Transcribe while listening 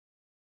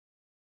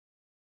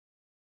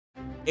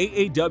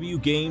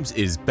AAW Games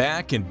is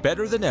back and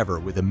better than ever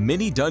with a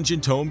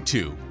Mini-Dungeon Tome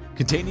 2,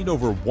 containing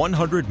over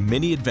 100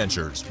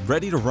 mini-adventures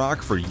ready to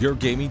rock for your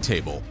gaming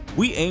table.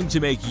 We aim to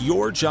make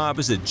your job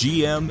as a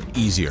GM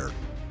easier.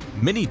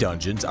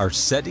 Mini-dungeons are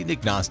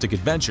setting-agnostic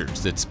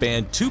adventures that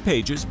span 2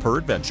 pages per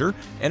adventure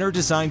and are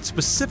designed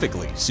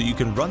specifically so you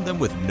can run them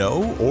with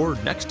no or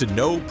next to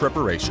no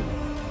preparation.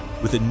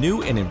 With a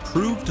new and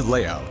improved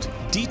layout,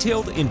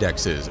 detailed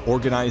indexes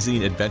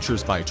organizing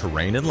adventures by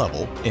terrain and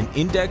level, an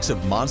index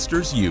of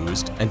monsters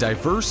used, and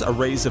diverse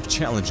arrays of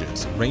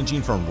challenges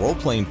ranging from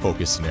role-playing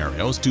focused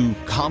scenarios to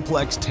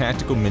complex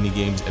tactical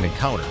minigames and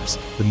encounters,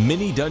 the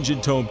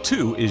Mini-Dungeon Tome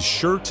 2 is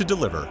sure to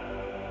deliver.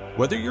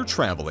 Whether you're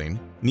traveling,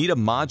 need a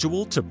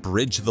module to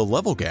bridge the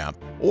level gap,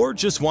 or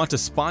just want to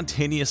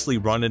spontaneously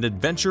run an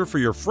adventure for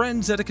your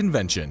friends at a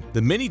convention,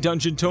 the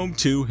Mini-Dungeon Tome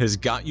 2 has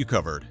got you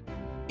covered.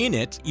 In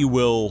it, you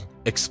will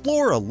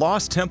explore a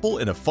lost temple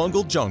in a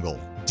fungal jungle,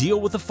 deal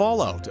with the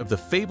fallout of the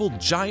fabled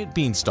giant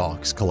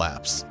beanstalk's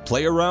collapse,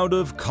 play a round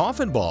of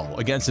coffin ball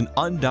against an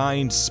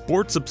undying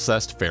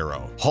sports-obsessed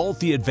pharaoh, halt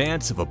the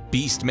advance of a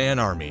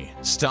beastman army,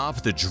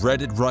 stop the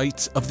dreaded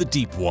rites of the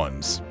deep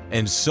ones,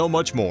 and so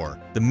much more.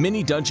 The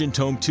Mini-Dungeon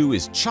Tome 2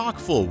 is chock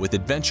full with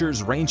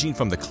adventures ranging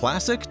from the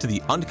classic to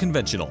the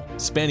unconventional,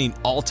 spanning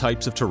all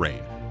types of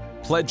terrain.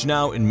 Pledge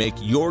now and make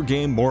your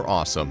game more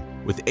awesome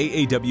with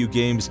AAW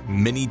Games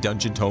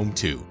Mini-Dungeon Tome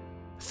 2.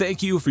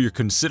 Thank you for your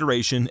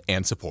consideration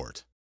and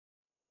support.